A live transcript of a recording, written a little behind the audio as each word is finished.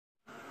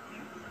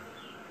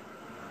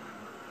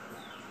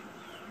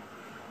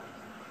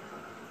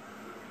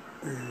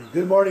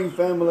Good morning,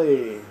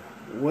 family.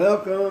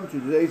 Welcome to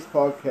today's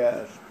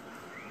podcast.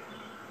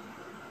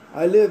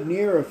 I live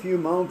near a few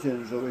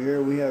mountains over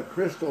here. We have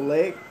Crystal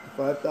Lake,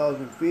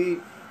 5,000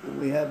 feet.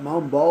 We have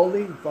Mount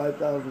Baldy,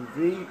 5,000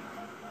 feet.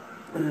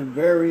 And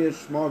various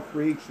small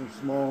creeks and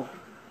small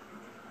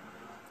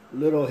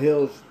little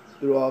hills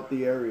throughout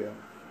the area.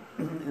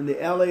 In the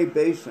LA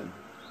Basin.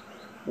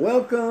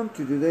 Welcome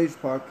to today's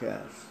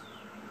podcast.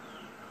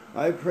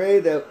 I pray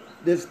that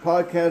this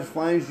podcast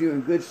finds you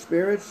in good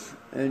spirits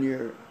and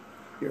you're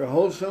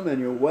wholesome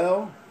and you're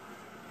well.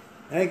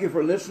 Thank you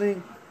for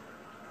listening.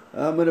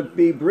 I'm going to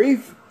be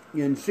brief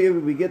and see if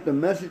we get the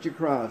message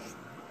across,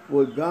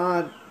 what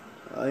God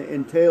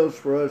entails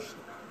for us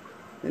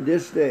in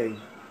this day.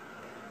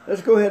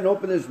 Let's go ahead and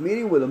open this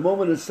meeting with a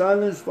moment of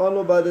silence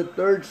followed by the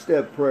third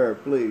step prayer,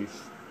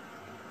 please.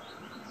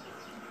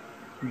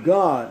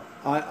 God,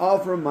 I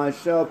offer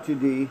myself to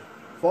Thee.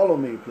 Follow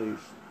me, please.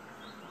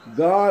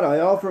 God, I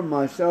offer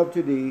myself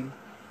to Thee,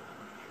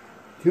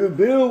 to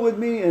build with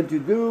me and to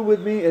do with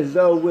me as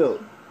Thou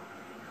wilt.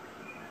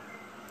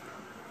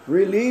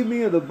 Relieve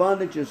me of the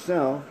bondage of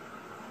self,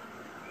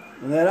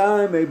 that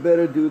I may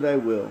better do Thy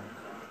will.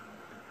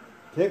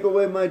 Take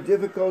away my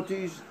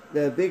difficulties,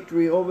 that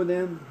victory over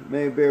them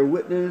may bear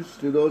witness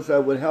to those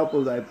that would help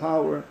of Thy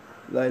power,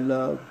 Thy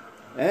love,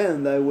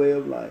 and Thy way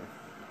of life.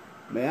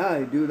 May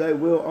I do Thy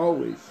will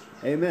always.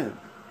 Amen.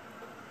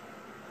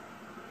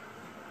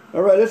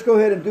 All right, let's go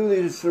ahead and do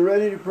the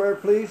serenity prayer,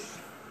 please.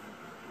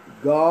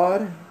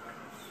 God,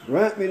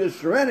 grant me the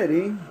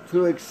serenity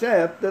to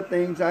accept the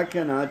things I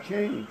cannot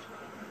change,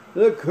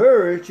 the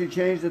courage to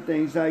change the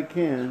things I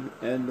can,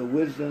 and the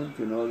wisdom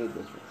to know the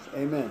difference.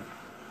 Amen.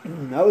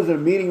 I was in a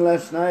meeting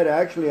last night.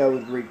 Actually, I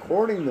was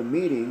recording the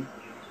meeting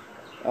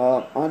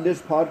on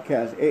this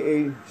podcast,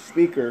 AA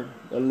Speaker,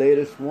 the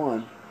latest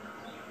one.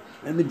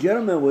 And the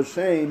gentleman was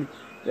saying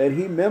that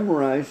he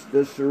memorized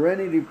the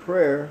serenity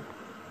prayer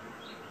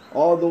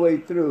all the way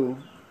through,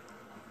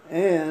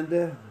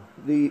 and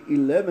the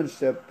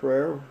 11-step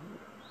prayer,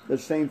 the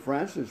St.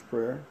 Francis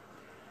prayer,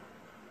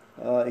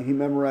 he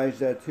memorized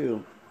that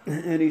too.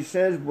 And he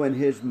says when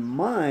his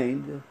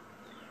mind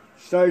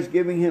starts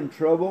giving him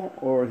trouble,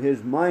 or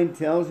his mind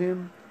tells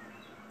him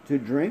to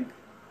drink,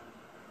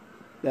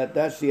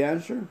 that's the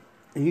answer.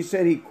 He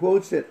said he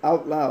quotes it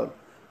out loud.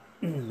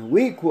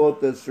 We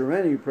quote the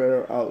serenity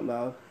prayer out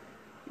loud,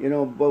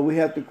 but we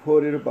have to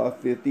quote it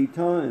about 50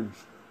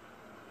 times.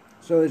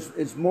 So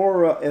it's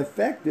more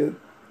effective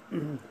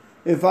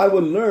if I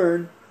would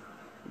learn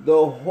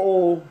the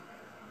whole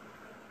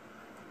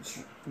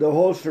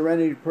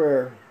serenity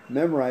prayer,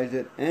 memorize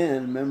it,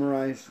 and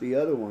memorize the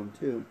other one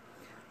too.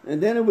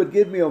 And then it would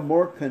give me a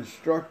more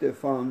constructive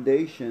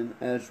foundation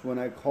as when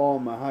I call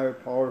my higher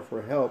power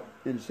for help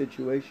in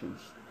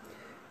situations.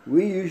 I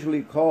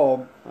usually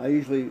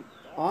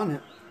on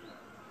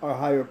our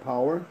higher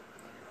power,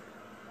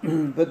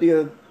 but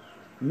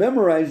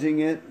memorizing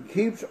it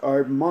keeps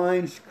our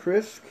minds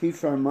crisp,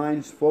 keeps our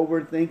minds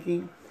forward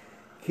thinking,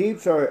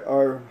 keeps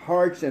our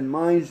hearts and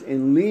minds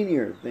in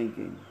linear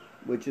thinking,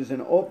 which is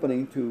an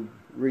opening to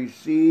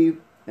receive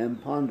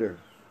and ponder.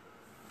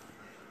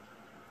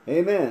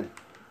 Amen.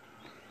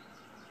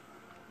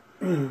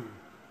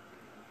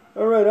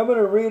 All right, I'm going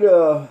to read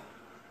a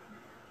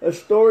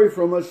story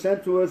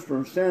sent to us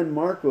from San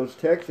Marcos,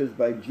 Texas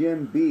by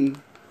Jim B.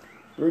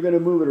 We're going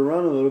to move it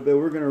around a little bit.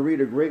 We're going to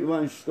read a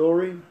grapevine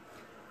story.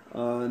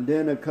 And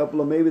then a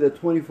couple of maybe the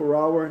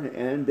 24-hour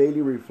and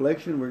daily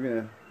reflection. We're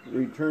going to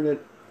return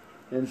it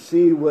and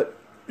see what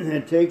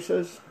it takes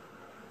us.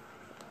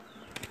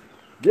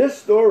 This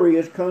story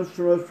comes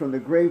to us from the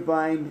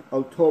Grapevine,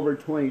 October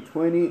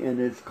 2020, and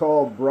it's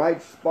called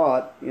Bright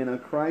Spot in a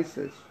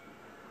Crisis.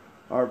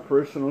 Our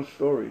personal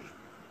stories.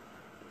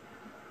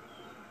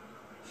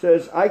 It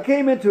says, I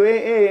came into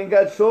AA and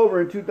got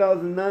sober in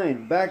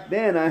 2009. Back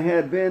then I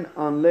had been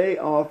on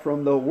layoff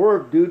from the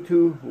work due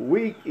to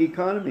weak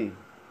economy.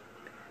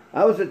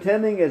 I was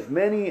attending as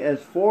many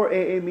as 4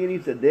 AA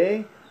meetings a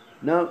day.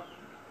 Not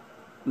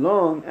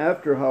long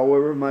after,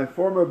 however, my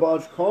former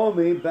boss called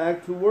me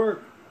back to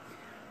work.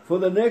 For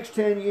the next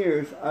 10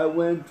 years, I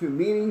went to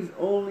meetings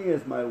only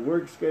as my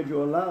work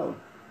schedule allowed.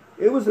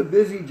 It was a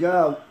busy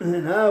job,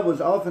 and I was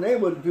often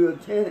able to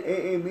attend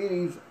AA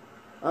meetings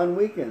on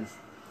weekends.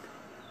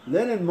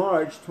 Then in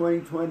March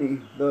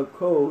 2020, the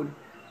COVID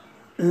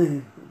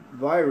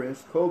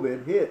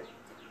hit.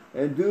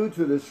 And due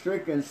to the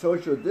strict and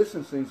social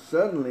distancing,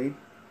 suddenly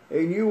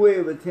a new way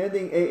of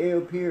attending AA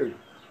appeared,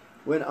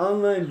 when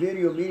online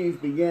video meetings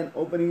began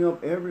opening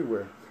up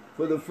everywhere.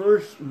 For the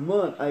first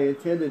month, I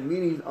attended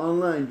meetings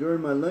online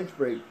during my lunch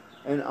break,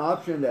 an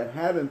option that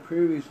hadn't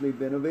previously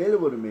been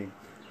available to me.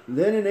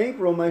 Then in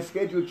April, my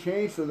schedule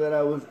changed so that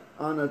I was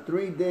on a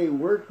 3-day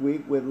work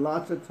week with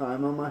lots of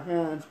time on my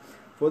hands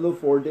for the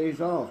 4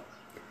 days off.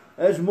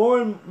 As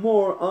more and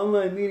more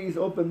online meetings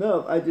opened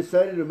up, I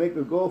decided to make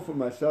a goal for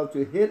myself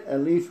to hit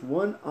at least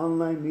one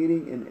online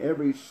meeting in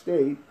every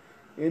state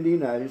in the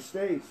United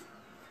States.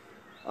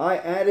 I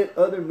added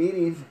other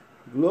meetings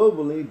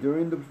globally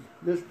during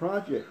this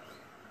project.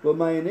 but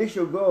my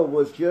initial goal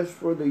was just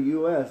for the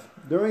U.S.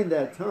 During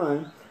that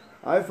time,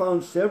 I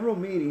found several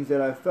meetings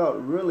that I felt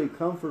really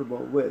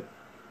comfortable with.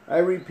 I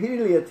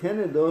repeatedly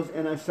attended those,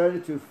 and I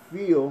started to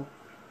feel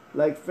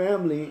like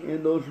family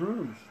in those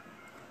rooms.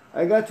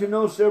 I got to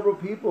know several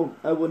people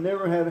I would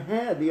never have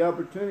had the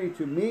opportunity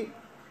to meet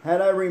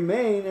had I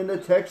remained in the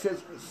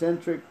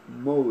Texas-centric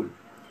mode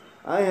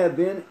I have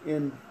been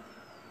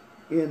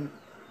in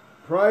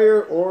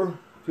prior or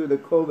to the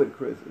COVID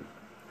crisis.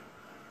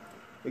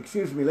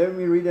 Excuse me, let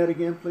me read that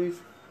again,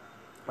 please.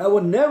 I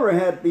would never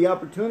have the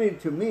opportunity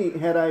to meet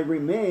had I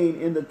remained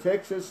in the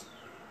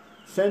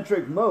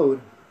Texas-centric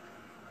mode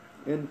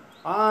and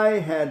I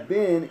had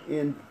been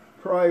in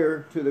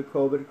prior to the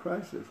COVID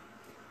crisis.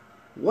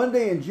 One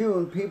day in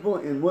June, people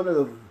in one of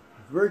the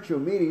virtual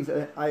meetings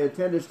I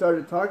attended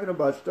started talking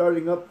about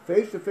starting up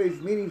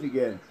face-to-face meetings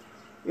again.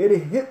 It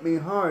hit me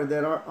hard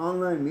that our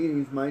online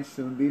meetings might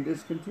soon be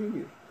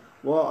discontinued.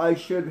 While I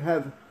should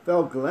have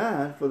felt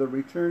glad for the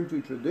return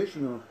to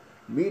traditional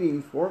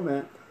meeting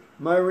format,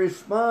 my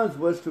response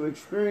was to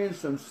experience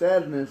some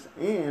sadness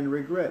and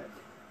regret.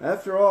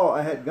 After all,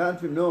 I had gotten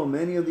to know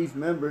many of these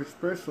members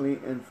personally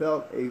and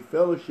felt a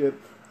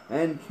fellowship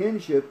and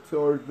kinship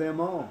toward them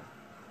all.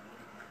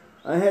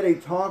 I had a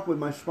talk with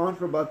my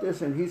sponsor about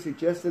this, and he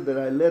suggested that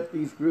I let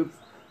these groups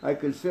I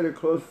consider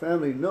close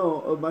family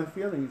know of my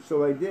feelings,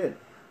 so I did.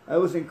 I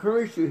was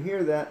encouraged to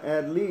hear that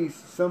at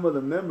least some of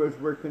the members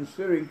were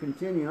considering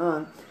continuing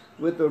on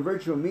with the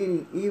virtual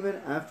meeting even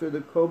after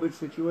the COVID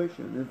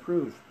situation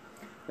improves.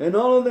 And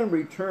all of them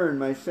returned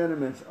my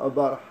sentiments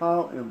about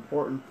how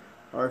important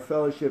our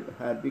fellowship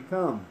had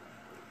become.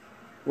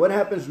 What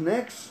happens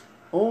next?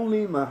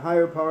 Only my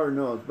higher power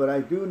knows, but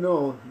I do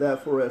know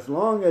that for as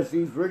long as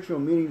these virtual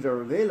meetings are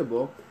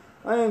available,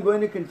 I am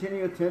going to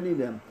continue attending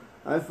them.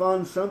 I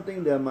found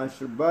something that my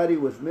sobriety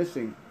was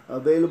missing: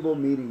 available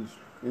meetings.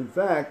 In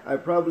fact, I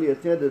probably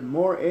attended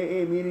more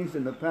AA meetings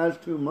in the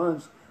past 2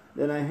 months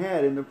than I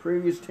had in the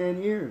previous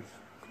 10 years.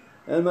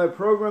 And my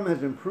program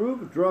has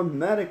improved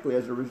dramatically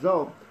as a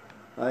result.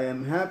 I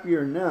am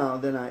happier now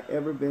than I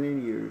ever been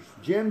in years.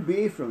 Jim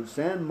B. from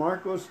San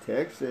Marcos,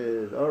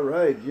 Texas. All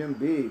right, Jim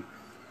B.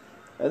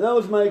 And that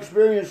was my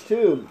experience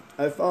too.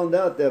 I found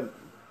out that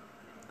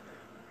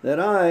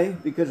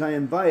because I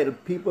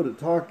invite people to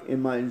talk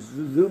in my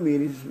Zoom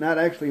meetings, not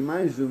actually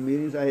my Zoom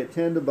meetings, I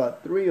attend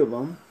about 3 of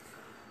them.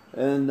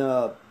 And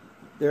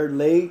they're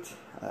late.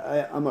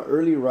 I'm an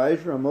early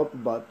riser. I'm up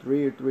about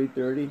 3 or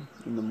 3:30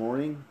 in the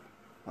morning.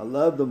 I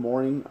love the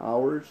morning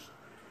hours.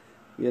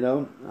 You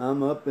know,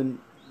 I'm up and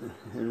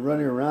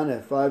running around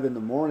at 5 in the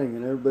morning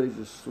and everybody's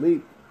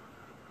asleep.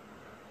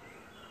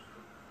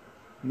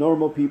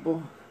 Normal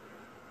people.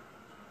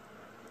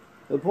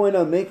 The point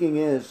I'm making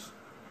is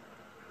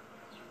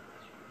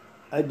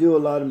I do a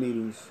lot of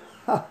meetings.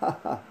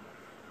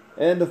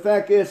 And the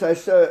fact is I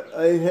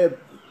have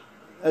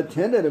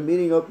attended a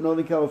meeting up in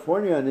Northern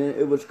California, and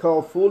it was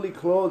called Fully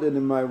Clothed and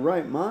in My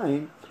Right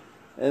Mind.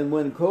 And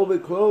when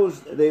COVID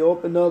closed, they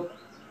opened up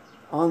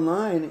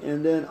online,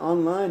 and then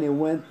online it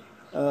went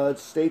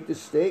state to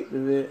state,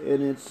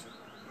 and it's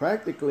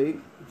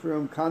practically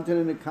from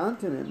continent to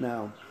continent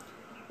now.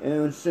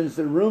 And since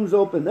the rooms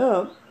opened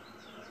up,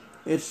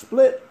 it's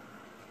split.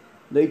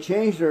 They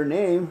changed their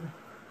name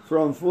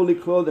from Fully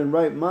Clothed and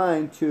Right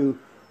Mind to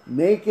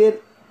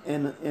Naked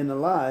and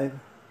Alive,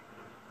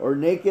 or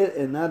Naked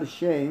and Not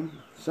Ashamed,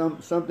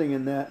 something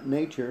in that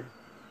nature.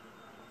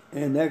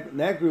 And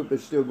that group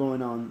is still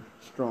going on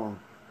strong.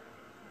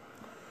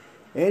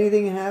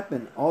 Anything can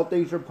happen. All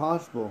things are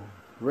possible.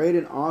 Great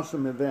and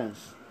awesome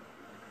events.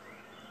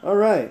 All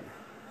right.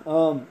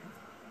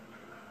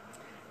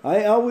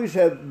 I always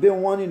have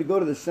been wanting to go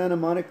to the Santa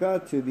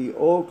Monica, to the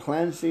old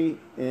Clancy,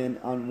 and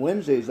on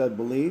Wednesdays, I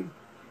believe.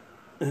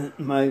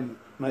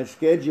 My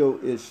schedule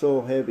is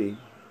so heavy.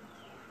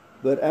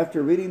 But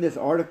after reading this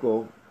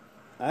article,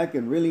 I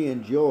can really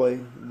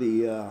enjoy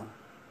the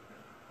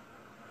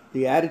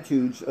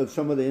attitudes of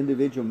some of the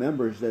individual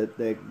members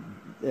that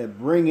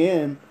bring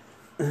in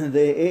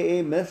the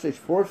AA message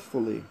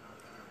forcefully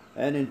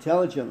and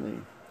intelligently.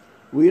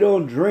 We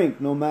don't drink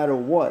no matter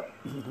what.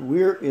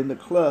 We're in the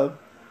club.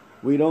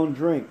 We don't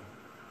drink.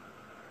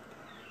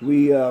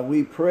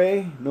 We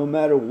pray no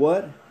matter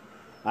what.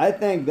 I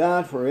thank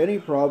God for any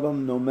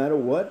problem no matter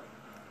what.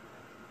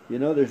 You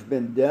know, there's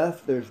been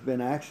death, there's been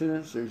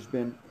accidents, there's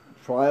been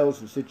trials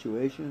and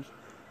situations.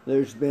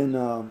 There's been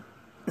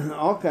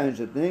all kinds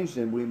of things,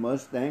 and we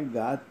must thank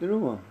God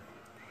through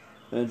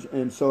them.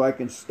 And so I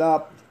can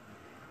stop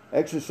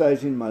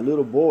exercising my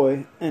little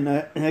boy and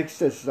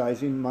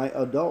exercising my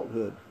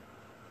adulthood.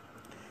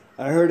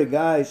 I heard a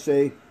guy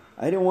say,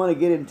 I didn't want to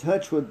get in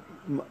touch with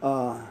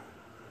my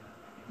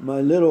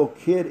little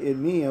kid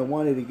in me. I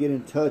wanted to get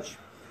in touch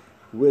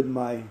with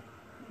my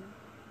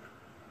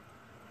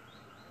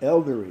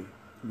elderly,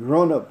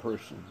 grown-up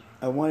person.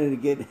 I wanted to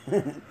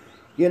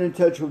get in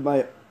touch with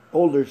my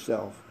older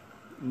self,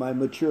 my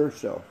mature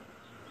self,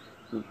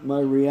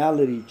 my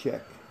reality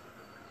check,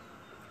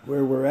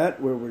 where we're at,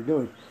 where we're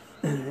doing.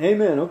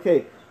 Amen.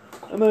 Okay,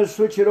 I'm going to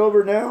switch it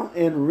over now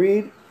and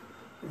read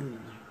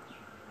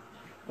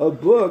a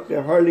book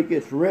that hardly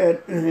gets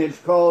read. It's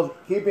called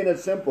Keeping It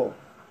Simple.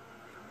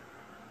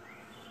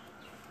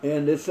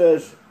 And it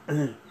says,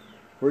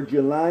 for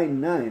July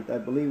 9th, I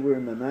believe we're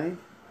in the 9th.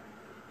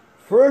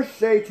 First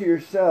say to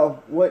yourself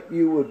what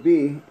you would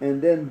be,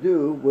 and then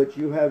do what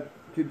you have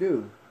to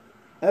do.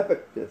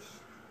 Epictetus.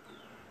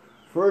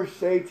 First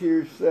say to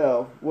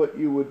yourself what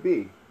you would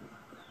be,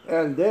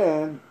 and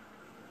then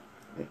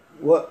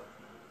what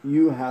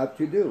you have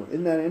to do.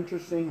 Isn't that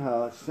interesting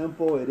how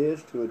simple it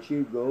is to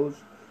achieve goals?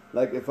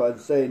 Like if I'd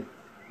say,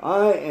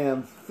 I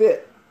am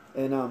fit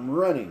and I'm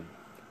running.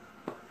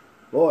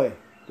 Boy,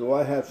 do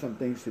I have some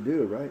things to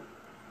do, right?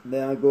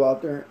 Then I go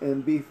out there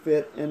and be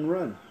fit and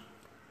run.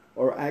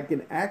 Or I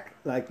can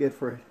act like it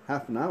for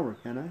half an hour,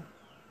 can I?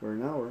 For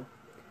an hour.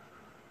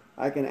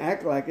 I can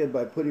act like it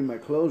by putting my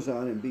clothes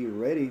on and be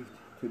ready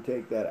to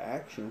take that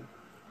action.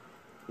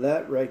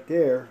 That right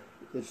there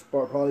is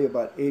probably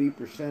about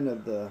 80%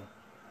 of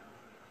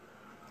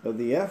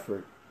the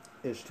effort,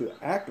 is to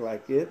act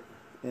like it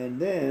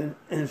and then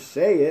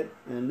say it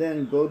and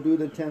then go do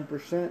the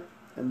 10%,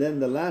 and then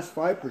the last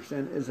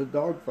 5% is a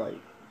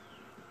dogfight.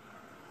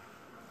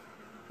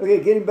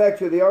 Okay, getting back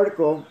to the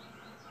article,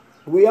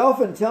 we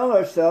often tell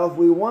ourselves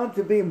we want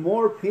to be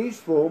more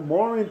peaceful,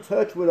 more in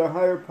touch with our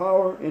higher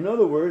power. In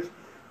other words,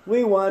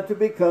 we want to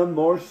become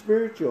more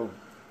spiritual.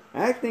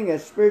 Acting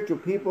as spiritual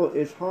people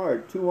is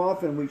hard. Too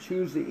often we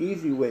choose the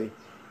easy way.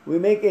 We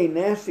make a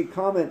nasty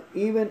comment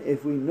even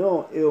if we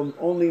know it'll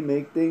only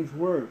make things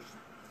worse.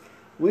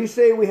 We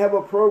say we have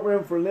a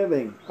program for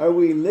living. Are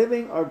we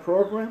living our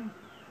program?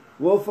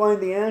 We'll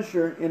find the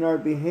answer in our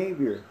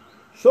behavior.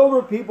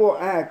 Sober people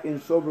act in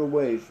sober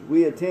ways.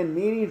 We attend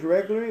meetings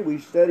regularly. We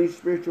study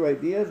spiritual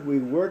ideas. We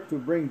work to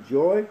bring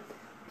joy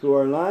to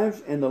our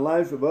lives and the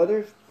lives of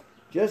others.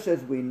 Just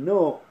as we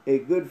know a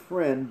good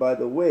friend by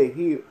the way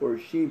he or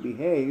she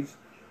behaves,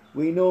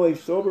 we know a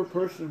sober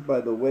person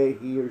by the way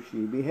he or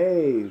she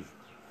behaves.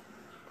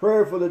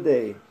 Prayer for the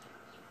day.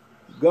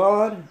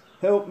 God,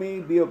 help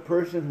me be a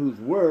person whose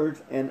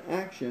words and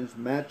actions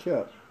match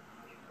up.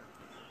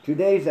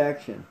 Today's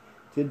action.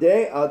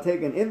 Today I'll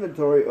take an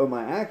inventory of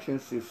my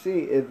actions to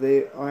see if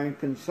they are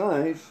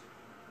concise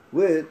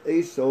with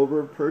a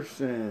sober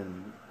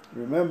person.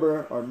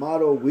 Remember our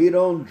motto, we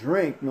don't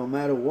drink no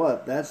matter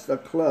what. That's the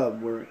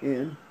club we're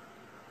in.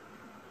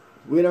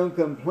 We don't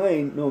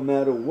complain no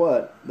matter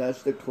what.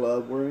 That's the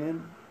club we're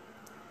in.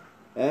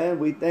 And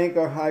we thank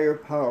our higher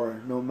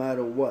power no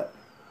matter what.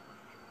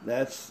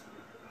 That's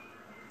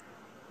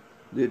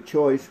the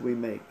choice we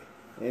make.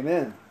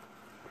 Amen.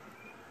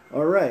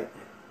 All right.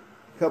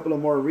 A couple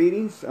of more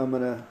readings. I'm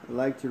going to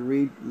like to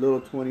read a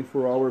little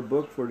 24-hour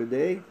book for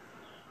today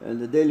and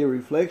the daily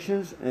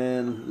reflections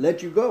and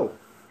let you go.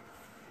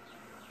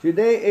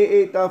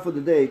 Today, AA thought for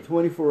the day,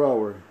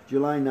 24-hour,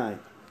 July 9th.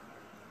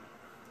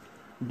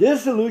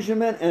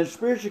 Disillusionment and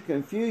spiritual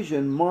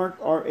confusion mark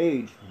our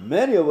age.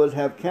 Many of us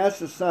have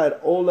cast aside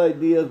old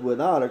ideas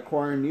without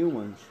acquiring new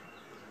ones.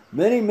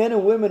 Many men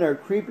and women are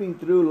creeping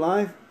through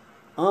life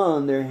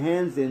on their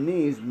hands and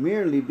knees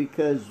merely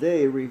because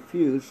they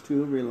refuse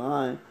to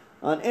rely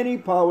on any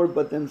power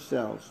but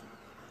themselves.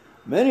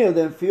 Many of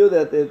them feel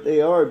that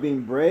they are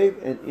being brave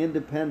and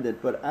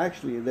independent, but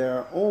actually they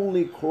are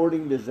only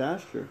courting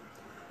disaster.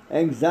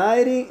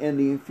 Anxiety and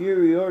the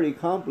inferiority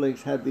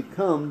complex have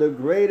become the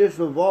greatest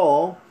of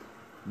all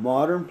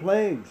modern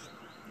plagues.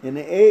 In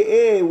the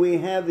AA, we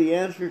have the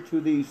answer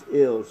to these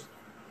ills.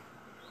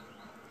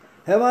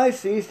 Have I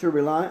ceased to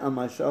rely on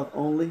myself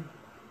only?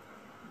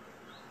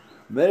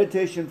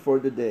 Meditation for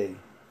the day.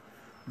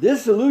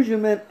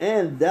 Disillusionment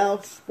and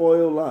doubt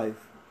spoil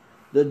life.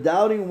 The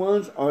doubting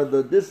ones are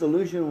the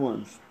disillusioned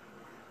ones.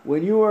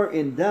 When you are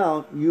in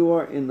doubt, you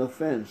are in the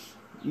fence.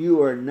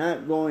 You are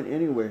not going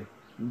anywhere.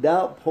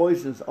 Doubt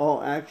poisons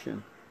all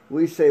action.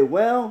 We say,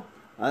 well,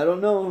 I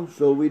don't know,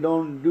 so we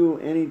don't do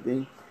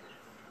anything.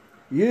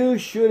 You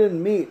shouldn't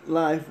meet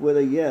life with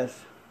a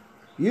yes.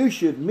 We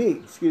should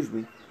meet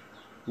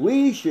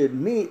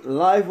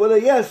life with a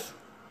yes.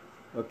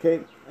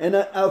 Okay? And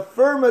an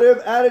affirmative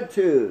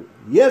attitude.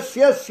 Yes,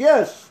 yes,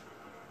 yes.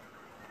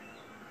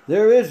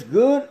 There is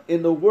good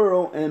in the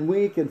world and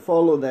we can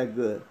follow that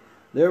good.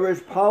 There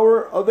is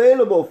power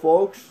available,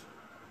 folks,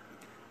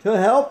 to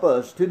help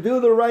us to do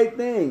the right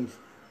things.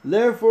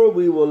 Therefore,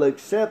 we will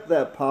accept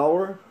that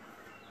power.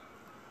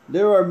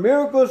 There are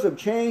miracles of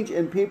change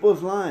in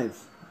people's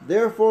lives.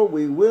 Therefore,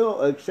 we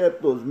will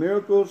accept those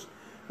miracles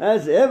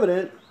as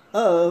evidence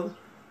of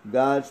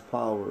God's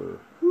power.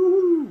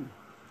 Woo-hoo.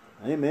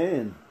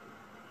 Amen.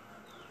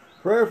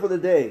 Prayer for the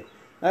day.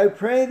 I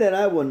pray that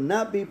I will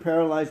not be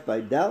paralyzed by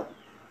doubt.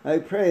 I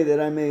pray that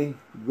I may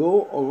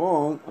go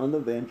along on the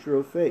venture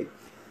of faith.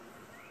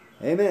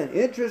 Amen.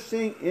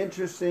 Interesting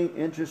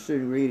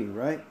reading,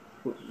 right?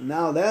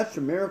 Now that's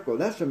a miracle.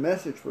 That's a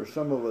message for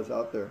some of us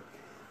out there.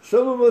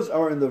 Some of us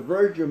are on the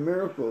verge of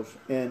miracles,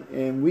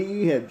 and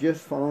we have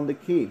just found the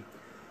key.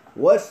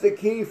 What's the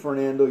key,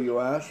 Fernando, you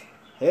ask?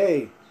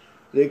 Hey,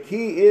 the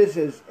key is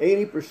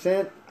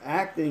 80%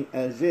 acting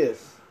as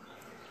is.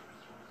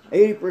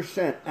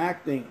 80%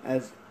 acting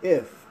as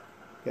if.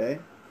 Okay?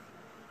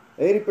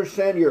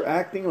 80% you're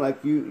acting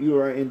like you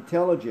are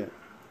intelligent.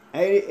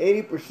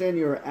 80%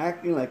 you're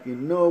acting like you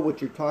know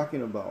what you're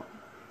talking about.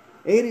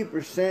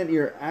 80%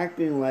 you're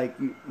acting like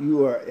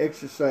you are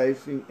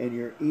exercising and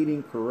you're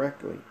eating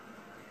correctly.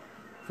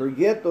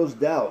 Forget those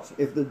doubts.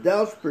 If the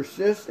doubts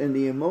persist and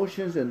the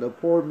emotions and the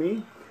poor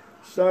me,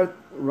 start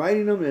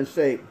writing them and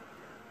say,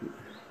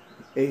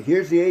 hey,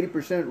 here's the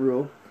 80%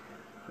 rule.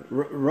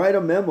 Write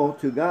a memo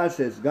to God.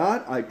 Says,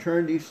 God, I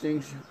turn these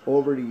things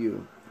over to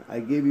you. I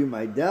give you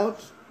my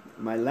doubts,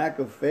 my lack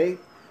of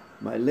faith,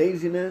 my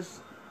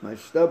laziness, my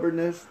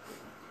stubbornness,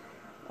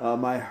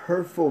 my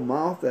hurtful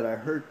mouth that I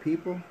hurt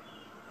people.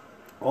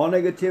 All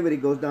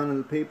negativity goes down on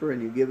the paper and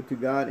you give it to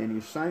God and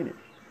you sign it.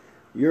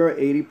 Your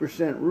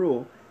 80%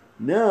 rule.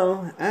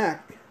 Now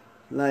act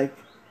like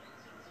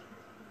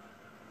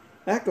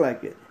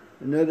it.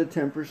 Another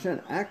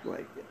 10%, act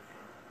like it.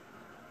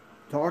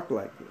 Talk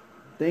like it.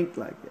 Think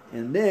like it.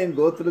 And then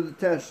go through the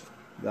test.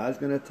 God's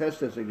going to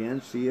test us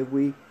again, see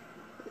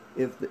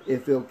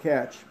if he'll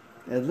catch.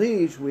 At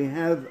least we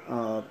have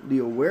the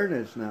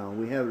awareness now.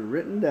 We have it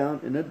written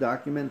down in a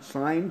document,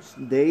 signed,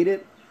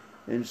 dated,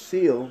 and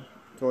sealed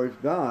towards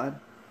God.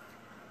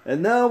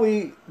 And now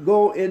we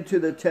go into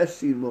the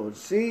testing mode.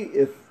 See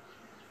if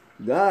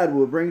God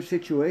will bring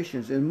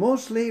situations. And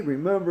mostly,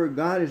 remember,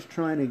 God is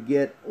trying to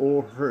get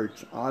all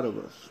hurts out of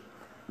us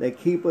that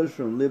keep us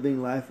from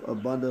living life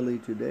abundantly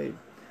today.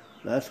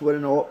 That's what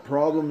a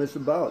problem is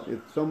about. If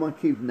someone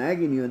keeps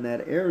nagging you in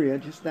that area,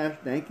 just start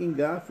thanking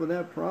God for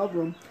that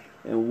problem.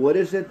 And what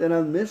is it that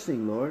I'm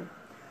missing, Lord?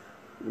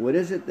 What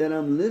is it that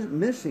I'm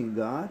missing,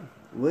 God?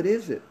 What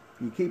is it?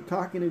 You keep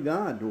talking to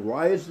God.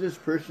 Why is this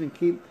person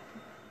keep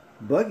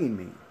bugging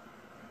me?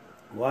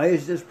 Why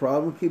is this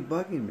problem keep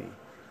bugging me?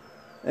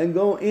 And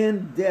go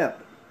in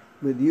depth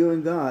with you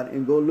and God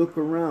and go look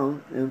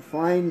around and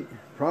find,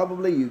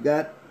 probably you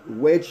got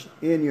wedged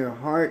in your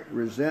heart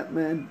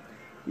resentment,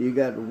 you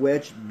got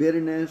wedged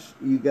bitterness,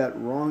 you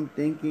got wrong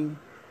thinking,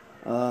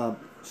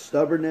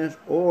 stubbornness,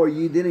 or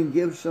you didn't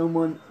give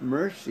someone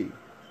mercy.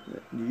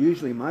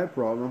 Usually my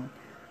problem,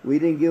 we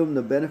didn't give them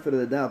the benefit of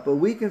the doubt, but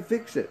we can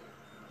fix it.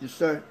 Just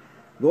start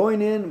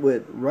going in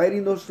with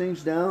writing those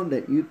things down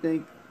that you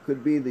think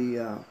could be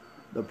the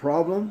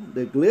problem,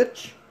 the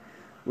glitch.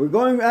 We're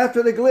going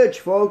after the glitch,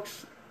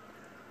 folks.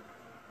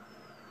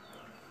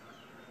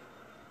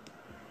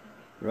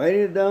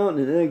 Writing it down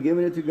and then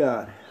giving it to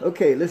God.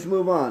 Okay, let's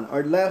move on.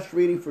 Our last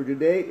reading for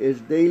today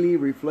is Daily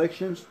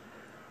Reflections.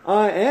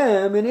 I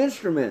am an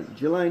instrument,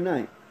 July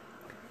 9th.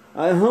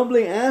 I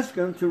humbly ask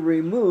Him to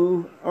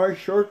remove our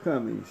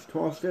shortcomings.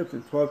 12 Steps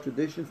and 12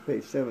 Traditions,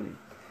 page 70.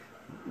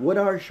 What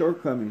are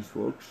shortcomings,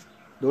 folks?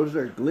 Those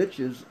are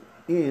glitches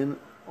in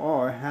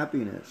our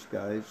happiness,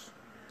 guys.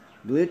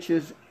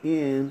 Glitches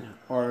in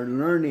our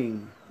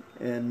learning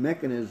and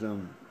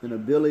mechanism and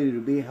ability to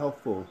be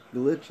helpful.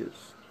 Glitches.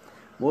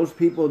 Most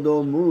people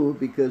don't move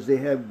because they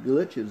have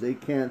glitches. They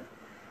can't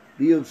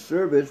be of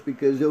service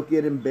because they'll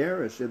get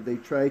embarrassed if they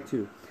try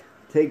to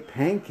take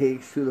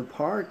pancakes to the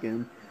park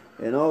and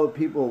all the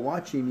people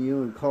watching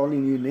you and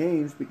calling you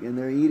names and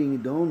they're eating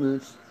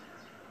donuts.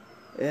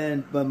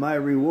 But my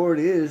reward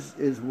is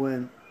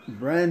when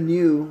brand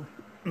new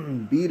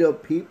beat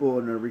up people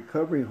in a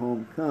recovery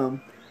home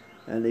come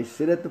and they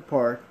sit at the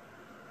park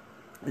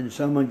and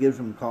someone gives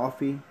them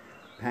coffee,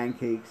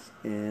 pancakes,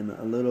 and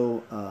a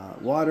little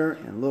water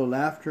and a little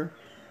laughter,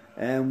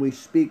 and we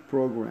speak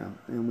program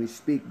and we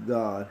speak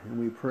God and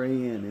we pray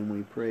in and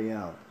we pray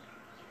out.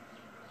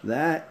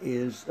 That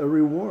is a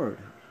reward.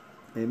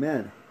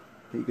 Amen.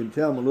 You can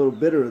tell I'm a little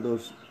bitter of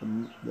those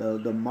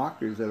the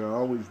mockers that are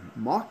always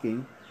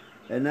mocking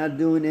and not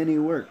doing any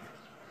work.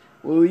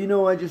 Well, you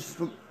know, I just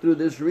through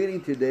this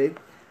reading today,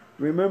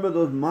 remember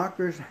those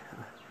mockers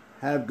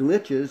have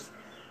glitches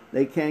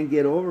they can't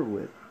get over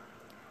with.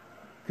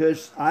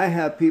 Because I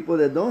have people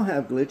that don't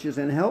have glitches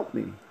and help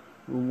me.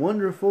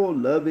 Wonderful,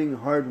 loving,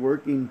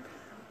 hardworking.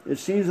 It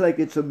seems like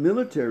it's a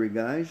military,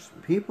 guys.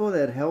 People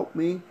that help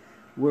me,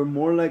 we're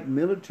more like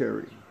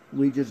military.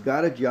 We just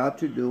got a job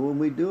to do and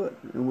we do it.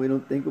 And we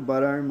don't think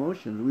about our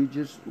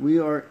emotions. We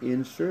are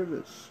in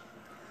service.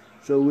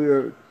 So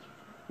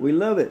we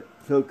love it.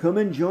 So come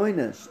and join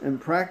us and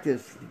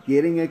practice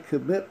getting a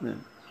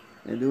commitment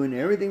and doing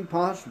everything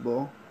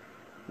possible,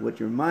 what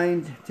your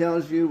mind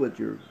tells you, what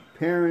your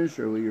parents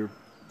or your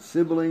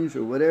siblings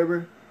or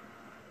whatever.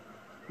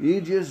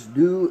 You just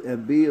do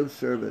and be of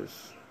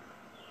service.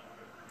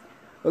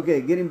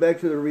 Okay, getting back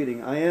to the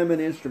reading. I am an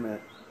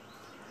instrument.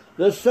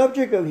 The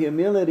subject of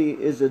humility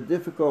is a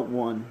difficult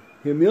one.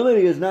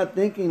 Humility is not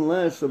thinking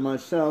less of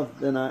myself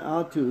than I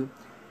ought to.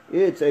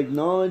 It's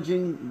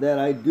acknowledging that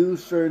I do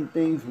certain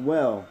things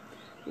well.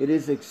 It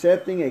is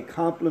accepting a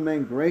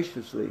compliment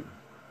graciously.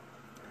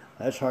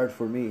 That's hard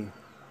for me.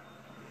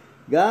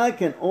 God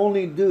can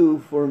only do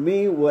for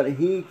me what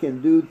He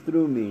can do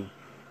through me.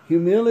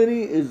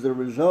 Humility is the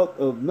result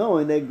of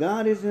knowing that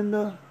God is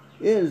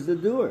the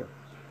doer,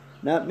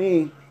 not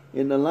me.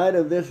 In the light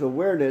of this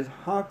awareness,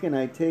 how can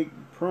I take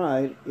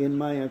pride in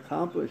my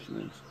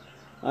accomplishments?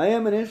 I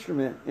am an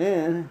instrument,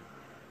 and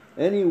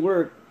any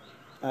work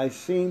I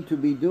seem to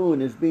be doing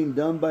is being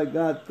done by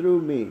God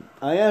through me.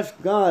 I ask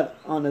God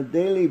on a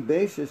daily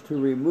basis to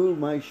remove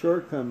my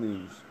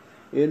shortcomings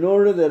in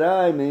order that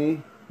I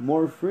may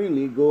more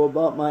freely go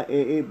about my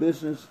AA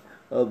business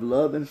of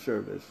love and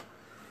service.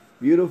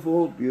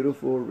 Beautiful,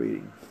 beautiful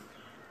reading.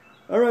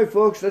 All right,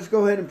 folks, let's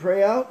go ahead and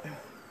pray out.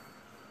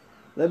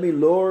 Let me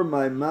lower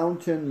my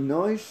mountain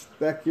noise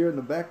back here in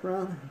the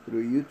background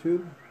through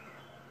YouTube.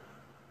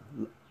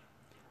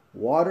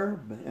 Water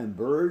and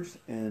birds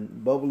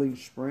and bubbling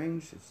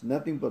springs. It's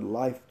nothing but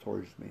life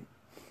towards me.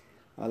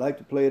 I like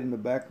to play it in the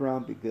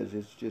background because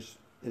it's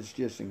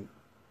just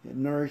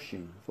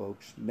nourishing,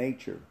 folks.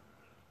 Nature.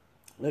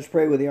 Let's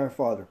pray with our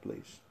Father,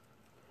 please.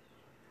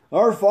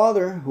 Our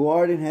Father, who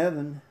art in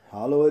heaven,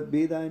 hallowed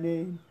be thy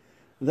name.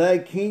 Thy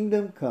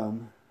kingdom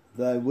come,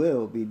 thy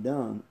will be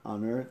done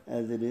on earth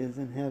as it is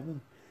in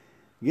heaven.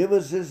 Give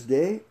us this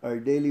day our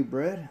daily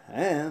bread,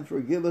 and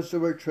forgive us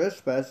of our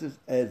trespasses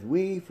as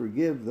we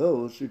forgive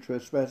those who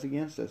trespass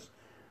against us.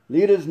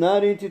 Lead us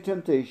not into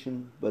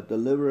temptation, but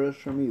deliver us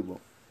from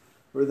evil.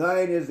 For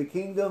thine is the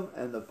kingdom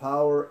and the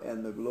power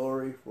and the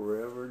glory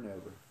forever and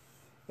ever.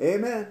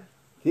 Amen.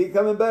 Keep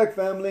coming back,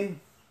 family.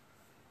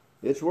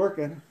 It's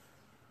working.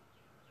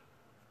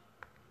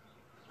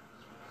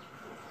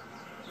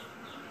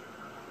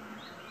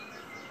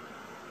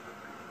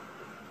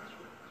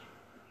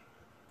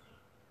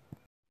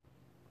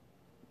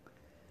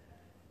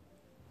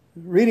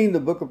 Reading the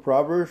book of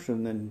Proverbs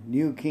from the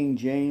New King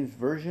James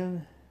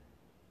Version,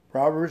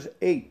 Proverbs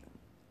 8.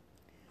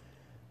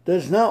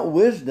 Does not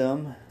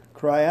wisdom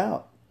cry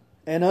out,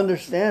 and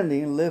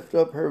understanding lift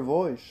up her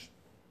voice?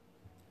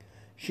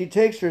 She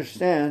takes her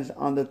stands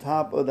on the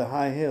top of the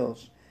high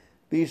hills,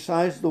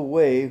 besides the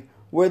way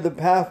where the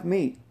path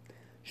meet.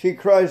 She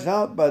cries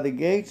out by the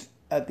gates,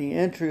 at the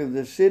entry of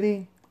the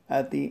city,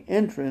 at the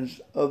entrance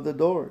of the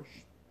doors.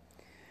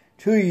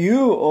 To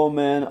you, O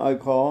man, I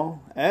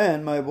call,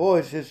 and my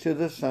voice is to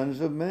the sons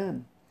of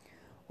men.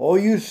 O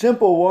you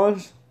simple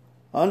ones,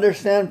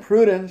 understand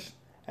prudence,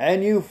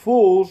 and you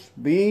fools,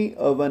 be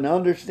of an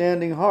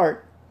understanding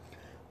heart.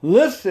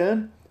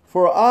 Listen,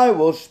 for I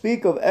will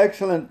speak of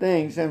excellent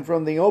things, and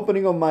from the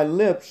opening of my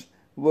lips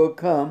will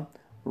come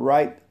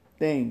right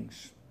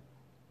things.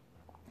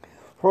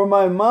 For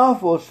my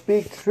mouth will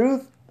speak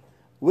truth.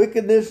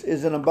 Wickedness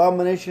is an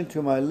abomination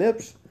to my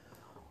lips.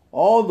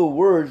 All the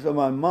words of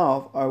my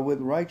mouth are with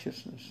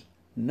righteousness.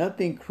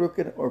 Nothing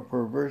crooked or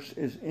perverse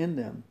is in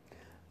them.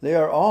 They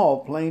are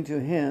all plain to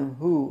him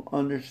who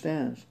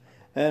understands,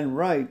 and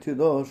right to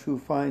those who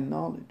find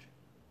knowledge.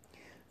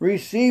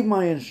 Receive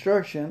my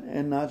instruction,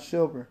 and not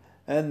silver,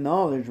 and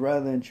knowledge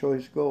rather than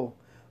choice gold.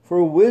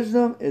 For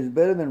wisdom is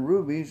better than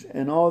rubies,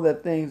 and all the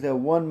things that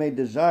one may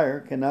desire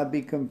cannot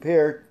be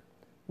compared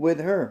with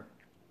her.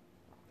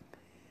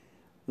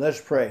 Let's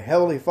pray.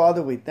 Heavenly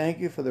Father, we thank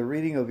you for the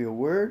reading of your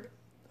word,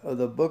 of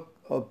the book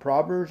of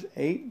Proverbs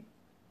 8.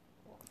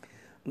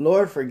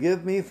 Lord,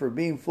 forgive me for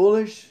being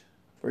foolish.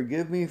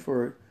 Forgive me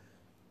for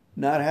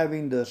not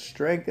having the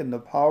strength and the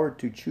power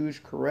to choose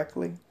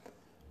correctly.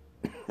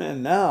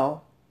 And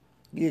now,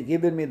 you've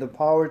given me the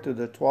power to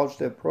the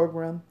 12-step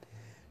program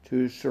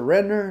to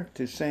surrender,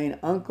 to saying,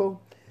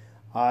 Uncle,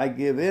 I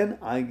give in,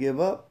 I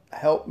give up,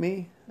 help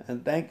me,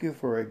 and thank you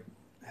for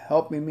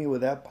helping me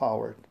with that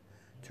power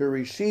to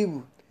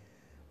receive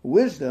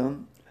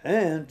wisdom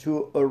and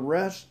to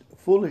arrest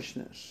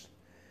foolishness,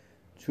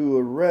 to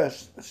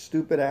arrest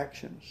stupid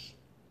actions.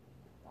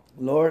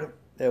 Lord,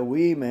 that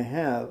we may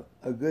have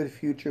a good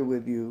future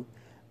with you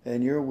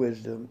and your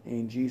wisdom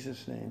in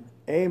Jesus' name.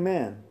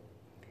 Amen.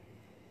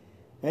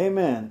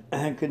 Amen.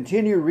 And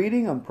continue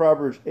reading on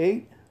Proverbs 8.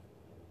 It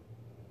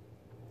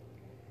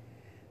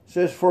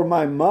says, For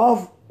my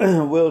mouth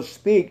will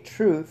speak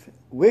truth.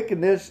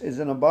 Wickedness is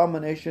an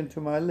abomination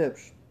to my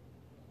lips.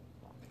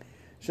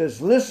 It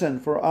says, Listen,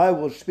 for I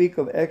will speak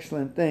of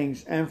excellent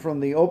things, and from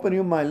the opening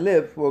of my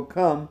lips will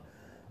come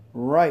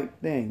right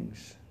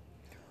things.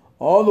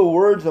 All the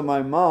words of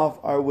my mouth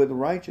are with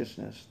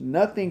righteousness.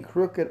 Nothing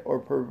crooked or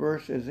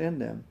perverse is in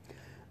them.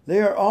 They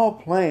are all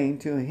plain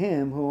to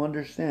him who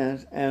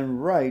understands,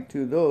 and right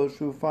to those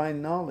who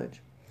find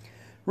knowledge.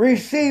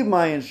 Receive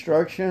my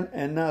instruction,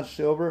 and not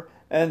silver,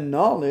 and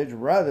knowledge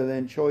rather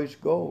than choice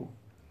gold.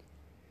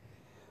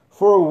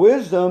 For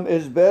wisdom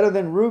is better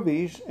than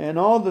rubies, and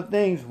all the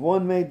things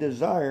one may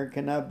desire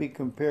cannot be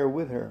compared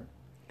with her.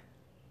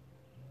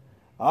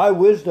 I,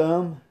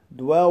 wisdom,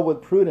 dwell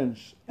with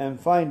prudence, and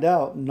find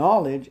out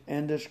knowledge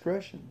and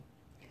discretion.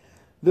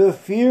 The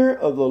fear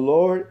of the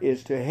Lord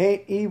is to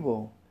hate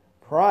evil,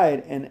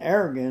 pride and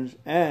arrogance,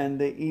 and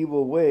the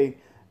evil way,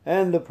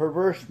 and the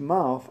perverse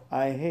mouth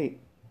I hate.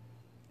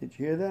 Did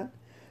you hear that?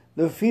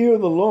 The fear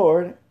of the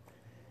Lord,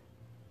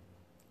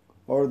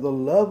 or the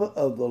love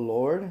of the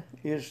Lord,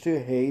 is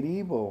to hate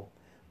evil,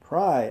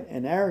 pride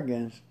and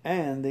arrogance,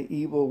 and the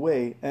evil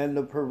way, and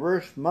the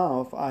perverse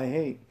mouth I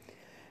hate.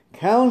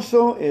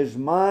 Counsel is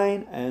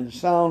mine, and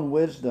sound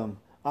wisdom.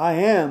 I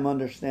am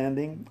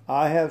understanding,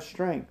 I have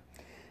strength.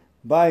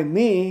 By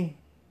me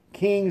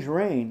kings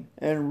reign,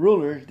 and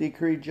rulers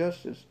decree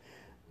justice.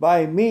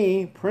 By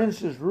me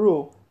princes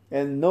rule,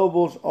 and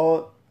nobles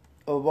of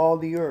all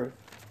the earth.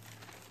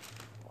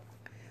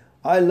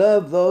 I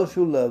love those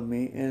who love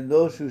me, and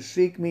those who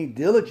seek me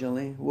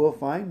diligently will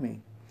find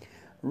me.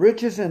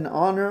 Riches and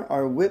honor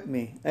are with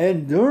me,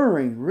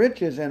 enduring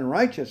riches and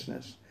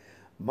righteousness.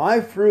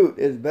 My fruit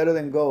is better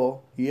than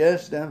gold,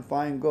 yes, than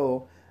fine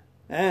gold,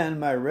 and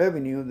my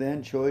revenue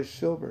than choice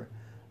silver.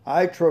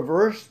 I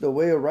traverse the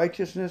way of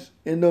righteousness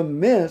in the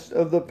midst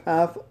of the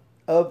path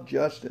of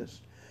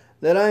justice,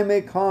 that I may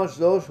cause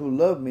those who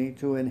love me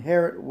to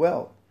inherit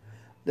wealth,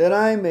 that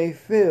I may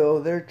fill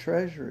their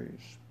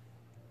treasuries.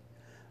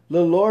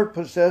 The Lord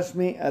possessed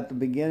me at the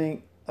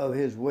beginning of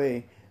his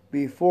way,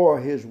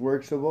 before his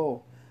works of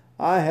old.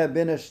 I have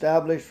been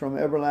established from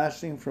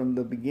everlasting, from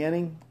the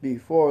beginning,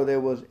 before there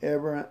was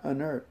ever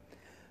an earth.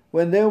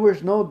 When there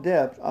was no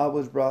depth, I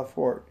was brought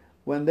forth.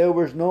 When there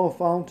was no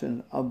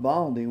fountain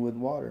abounding with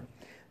water.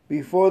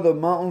 Before the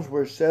mountains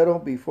were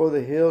settled, before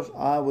the hills,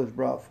 I was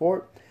brought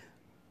forth.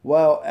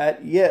 While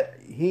yet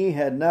he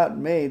had not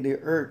made the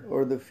earth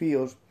or the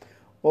fields,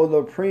 or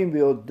the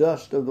primeval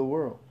dust of the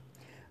world.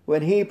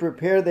 When he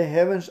prepared the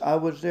heavens, I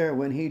was there.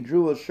 When he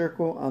drew a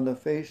circle on the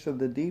face of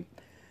the deep.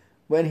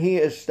 When he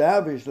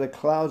established the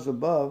clouds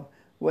above.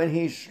 When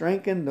he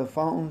strengthened the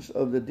fountains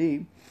of the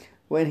deep.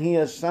 When he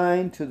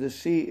assigned to the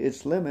sea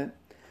its limit,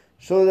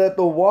 so that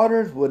the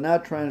waters would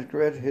not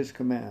transgress his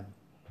command.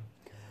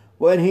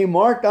 When he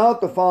marked out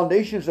the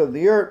foundations of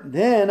the earth,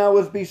 then I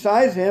was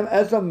beside him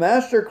as a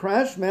master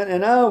craftsman,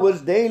 and I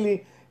was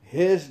daily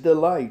his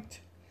delight.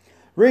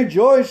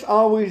 Rejoice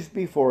always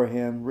before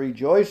him,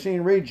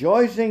 rejoicing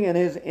in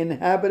his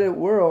inhabited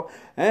world,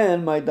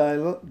 and my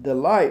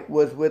delight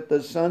was with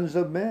the sons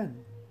of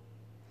men.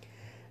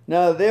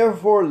 Now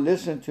therefore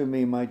listen to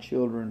me, my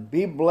children.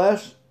 Be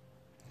blessed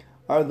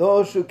are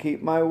those who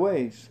keep my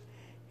ways.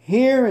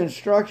 Hear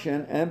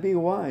instruction and be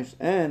wise,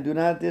 and do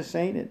not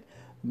disdain it.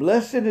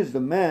 Blessed is the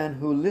man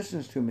who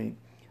listens to me,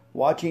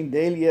 watching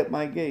daily at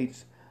my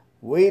gates,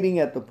 waiting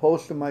at the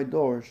post of my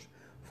doors.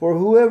 For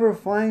whoever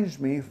finds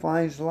me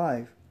finds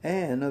life,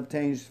 and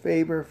obtains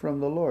favor from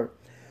the Lord.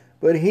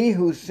 But he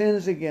who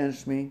sins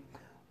against me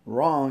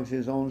wrongs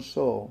his own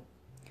soul.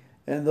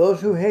 And those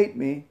who hate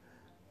me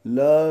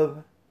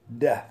love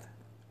death.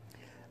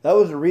 That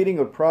was a reading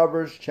of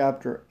Proverbs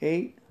chapter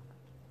 8.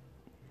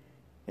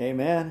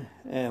 Amen.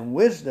 And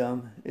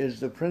wisdom is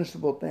the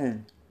principal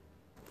thing.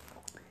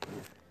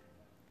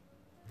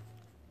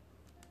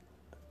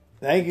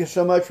 Thank you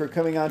so much for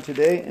coming on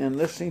today and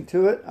listening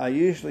to it. I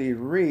usually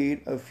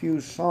read a few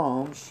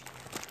Psalms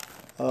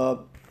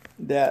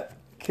that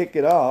kick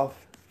it off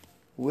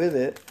with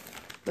it.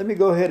 Let me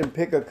go ahead and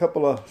pick a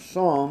couple of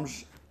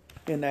Psalms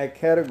in that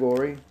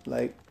category,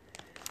 like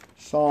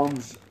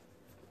Psalms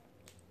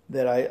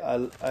that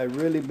I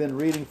really been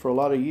reading for a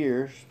lot of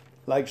years.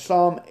 Like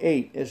Psalm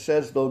 8, it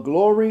says, the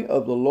glory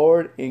of the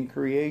Lord in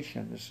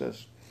creation. It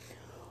says,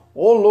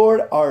 O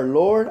Lord, our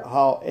Lord,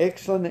 how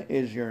excellent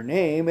is your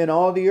name in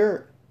all the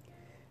earth.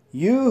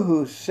 You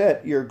who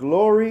set your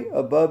glory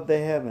above the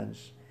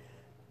heavens.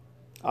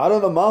 Out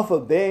of the mouth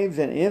of babes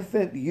and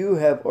infants you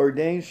have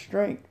ordained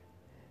strength,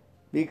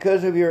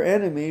 because of your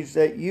enemies,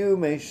 that you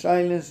may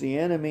silence the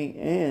enemy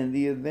and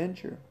the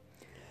avenger.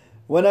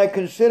 When I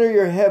consider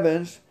your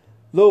heavens,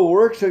 the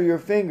works of your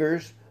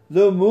fingers,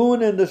 the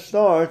moon and the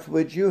stars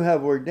which you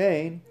have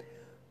ordained,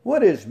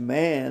 what is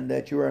man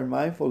that you are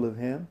mindful of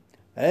him,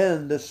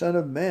 and the Son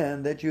of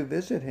Man that you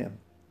visit him?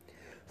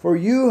 For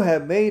you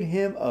have made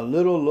him a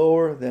little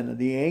lower than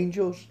the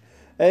angels,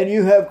 and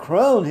you have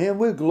crowned him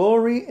with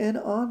glory and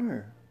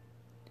honor.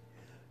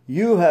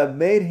 You have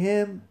made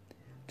him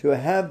to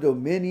have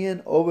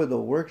dominion over the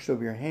works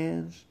of your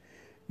hands.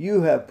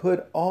 You have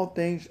put all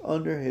things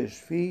under his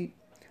feet,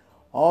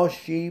 all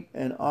sheep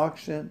and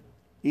oxen,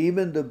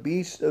 even the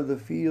beasts of the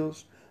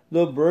fields,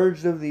 the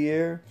birds of the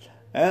air,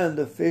 and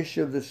the fish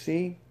of the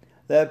sea,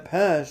 that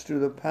pass through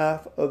the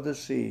path of the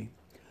sea.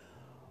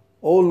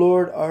 O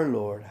Lord, our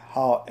Lord,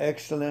 how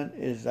excellent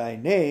is thy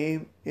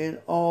name in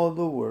all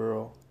the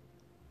world.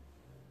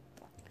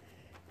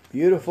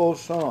 Beautiful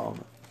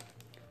psalm.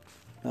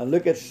 Now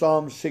look at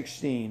Psalm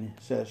 16.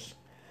 It says,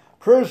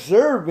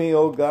 preserve me,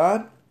 O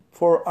God,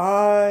 for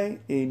I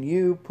in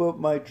you put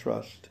my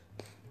trust.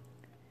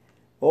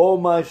 O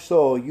my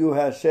soul, you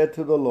have said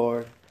to the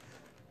Lord,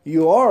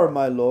 you are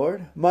my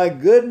Lord. My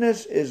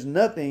goodness is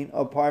nothing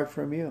apart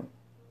from you.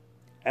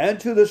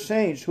 And to the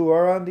saints who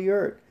are on the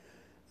earth,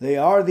 they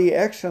are the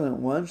excellent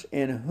ones,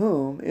 in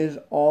whom is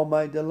all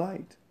my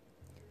delight.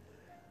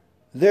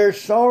 Their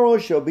sorrow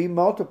shall be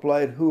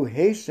multiplied who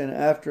hasten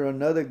after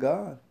another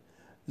God.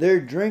 Their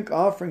drink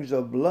offerings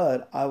of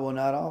blood I will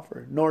not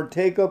offer, nor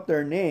take up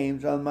their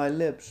names on my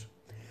lips.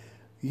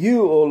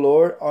 You, O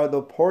Lord, are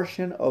the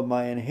portion of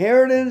my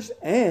inheritance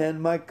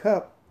and my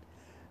cup.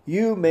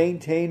 You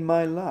maintain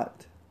my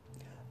lot.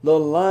 The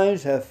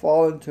lines have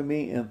fallen to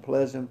me in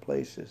pleasant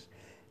places.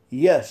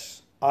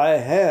 Yes, I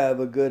have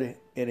a good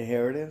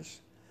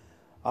inheritance.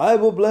 I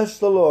will bless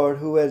the Lord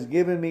who has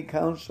given me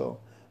counsel.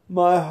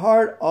 My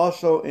heart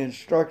also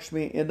instructs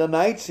me in the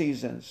night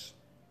seasons.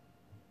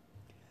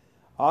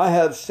 I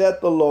have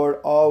set the Lord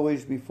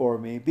always before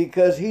me.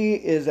 Because he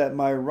is at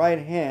my right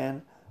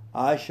hand,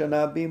 I shall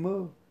not be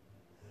moved.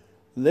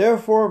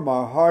 Therefore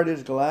my heart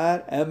is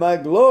glad, and my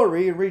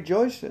glory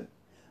rejoiceth.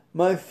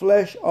 My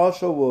flesh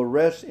also will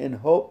rest in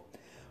hope,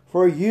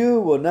 for you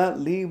will not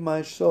leave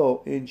my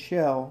soul in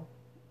Sheol,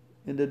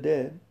 in the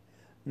dead,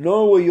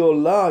 nor will you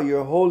allow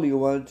your Holy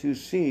One to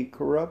see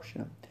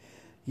corruption.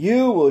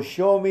 You will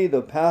show me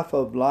the path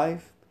of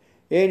life.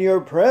 In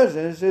your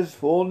presence is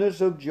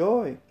fullness of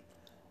joy.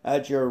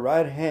 At your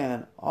right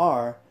hand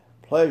are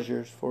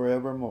pleasures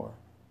forevermore.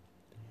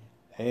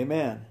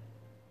 Amen.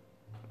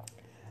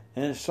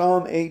 In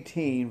Psalm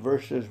 18,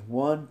 verses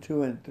 1,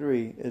 2, and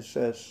 3, it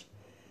says,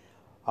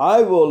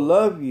 I will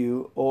love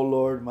you, O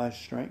Lord, my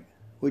strength.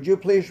 Would you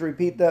please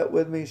repeat that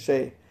with me?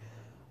 Say,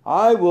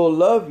 I will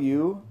love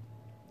you,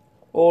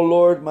 O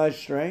Lord, my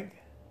strength.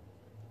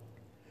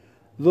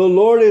 The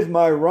Lord is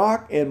my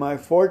rock and my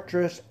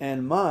fortress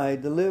and my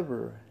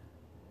deliverer.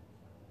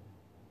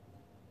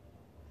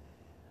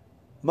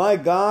 My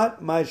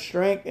God, my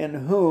strength, in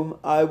whom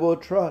I will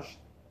trust.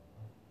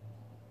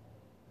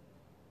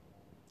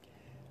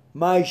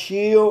 My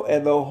shield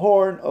and the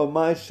horn of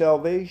my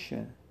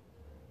salvation.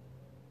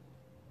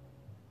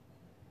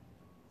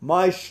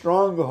 My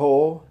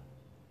stronghold.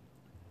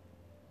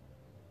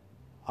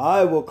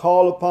 I will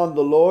call upon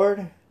the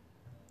Lord,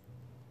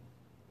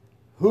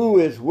 who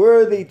is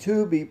worthy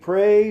to be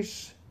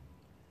praised.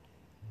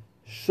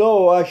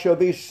 So I shall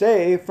be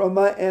saved from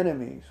my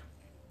enemies.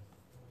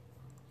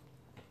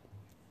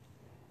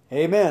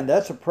 Amen.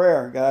 That's a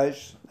prayer,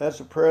 guys. That's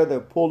a prayer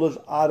that pulled us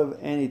out of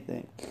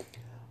anything.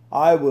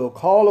 I will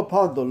call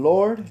upon the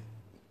Lord,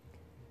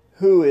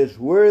 who is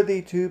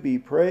worthy to be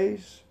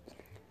praised.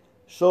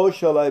 So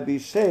shall I be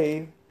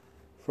saved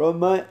from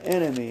my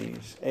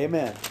enemies.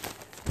 Amen.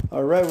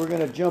 All right, we're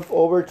going to jump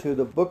over to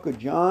the book of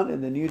John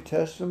in the New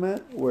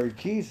Testament, where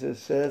Jesus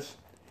says,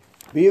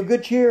 be of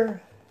good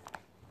cheer.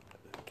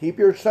 Keep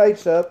your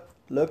sights up.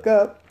 Look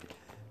up.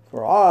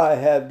 For I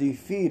have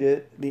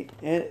defeated the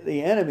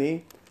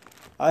enemy.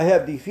 I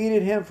have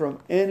defeated him from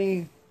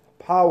any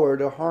power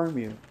to harm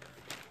you.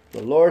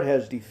 The Lord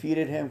has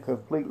defeated him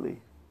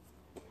completely.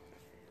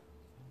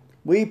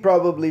 We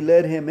probably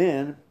let him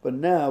in, but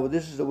now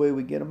this is the way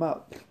we get him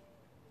out.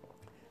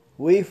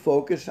 We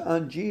focus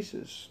on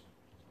Jesus.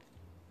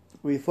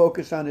 We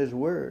focus on his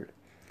word.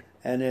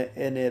 And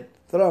it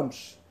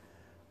thumps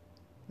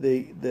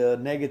the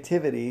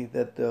negativity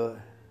that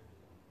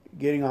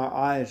getting our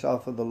eyes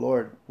off of the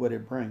Lord, what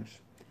it brings.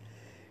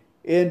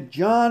 In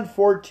John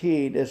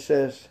 14, it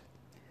says,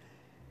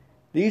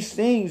 these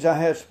things I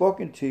have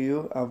spoken to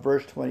you, on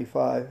verse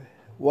 25,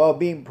 while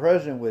being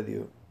present with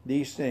you.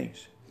 These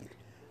things.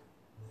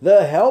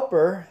 The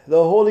Helper,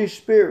 the Holy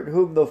Spirit,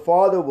 whom the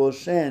Father will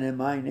send in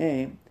my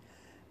name,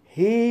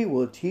 he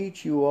will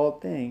teach you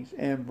all things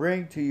and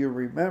bring to your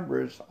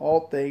remembrance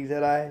all things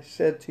that I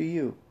said to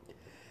you.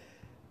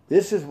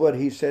 This is what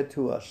he said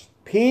to us.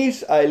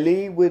 Peace I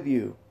leave with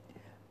you.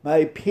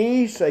 My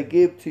peace I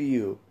give to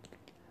you.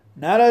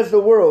 Not as the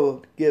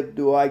world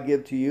do I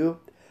give to you.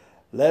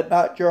 Let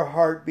not your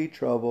heart be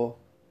troubled,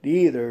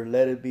 neither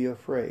let it be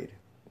afraid.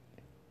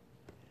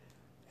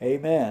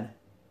 Amen.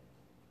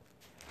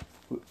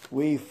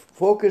 We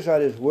focus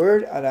on his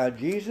word and on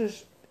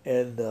Jesus,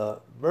 and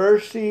the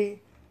mercy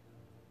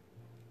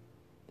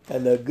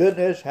and the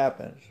goodness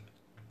happens.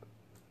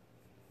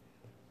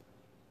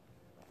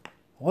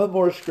 One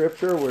more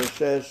scripture where it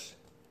says,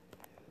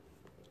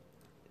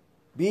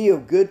 be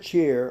of good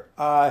cheer,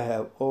 I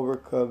have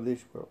overcome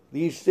this world.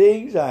 These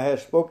things I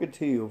have spoken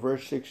to you,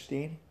 verse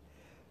 16,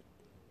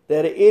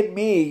 that in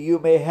me you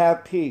may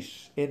have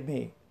peace in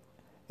me.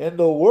 In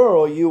the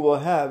world you will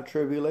have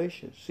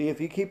tribulations. See, if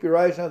you keep your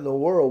eyes on the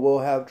world, we'll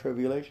have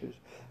tribulations.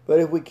 But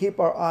if we keep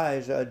our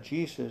eyes on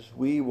Jesus,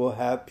 we will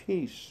have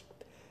peace.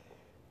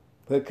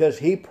 Because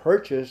he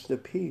purchased the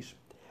peace.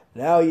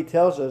 Now he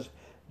tells us,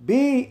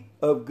 be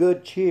of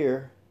good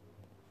cheer,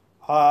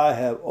 I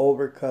have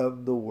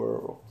overcome the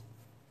world.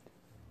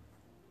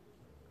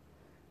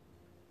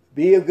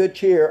 Be of good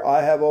cheer,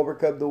 I have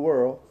overcome the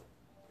world.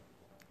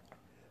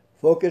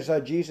 Focus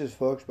on Jesus,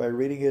 folks, by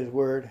reading his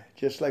word,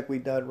 just like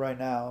we've done right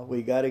now.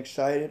 We got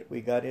excited, we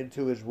got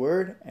into his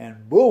word,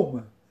 and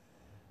boom!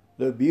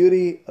 The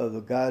beauty of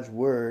the God's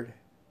word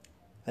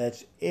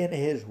that's in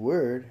his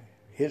word,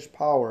 his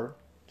power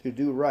to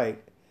do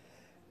right,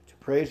 to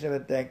praise him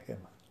and thank him.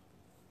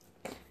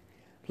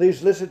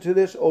 Please listen to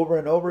this over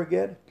and over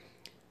again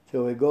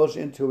till it goes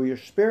into your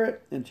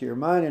spirit, into your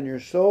mind and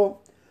your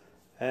soul,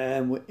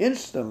 and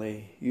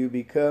instantly you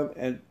become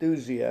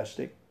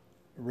enthusiastic,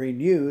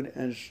 renewed,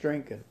 and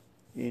strengthened.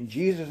 In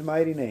Jesus'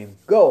 mighty name,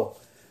 go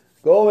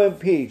in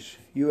peace.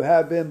 You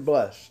have been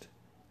blessed.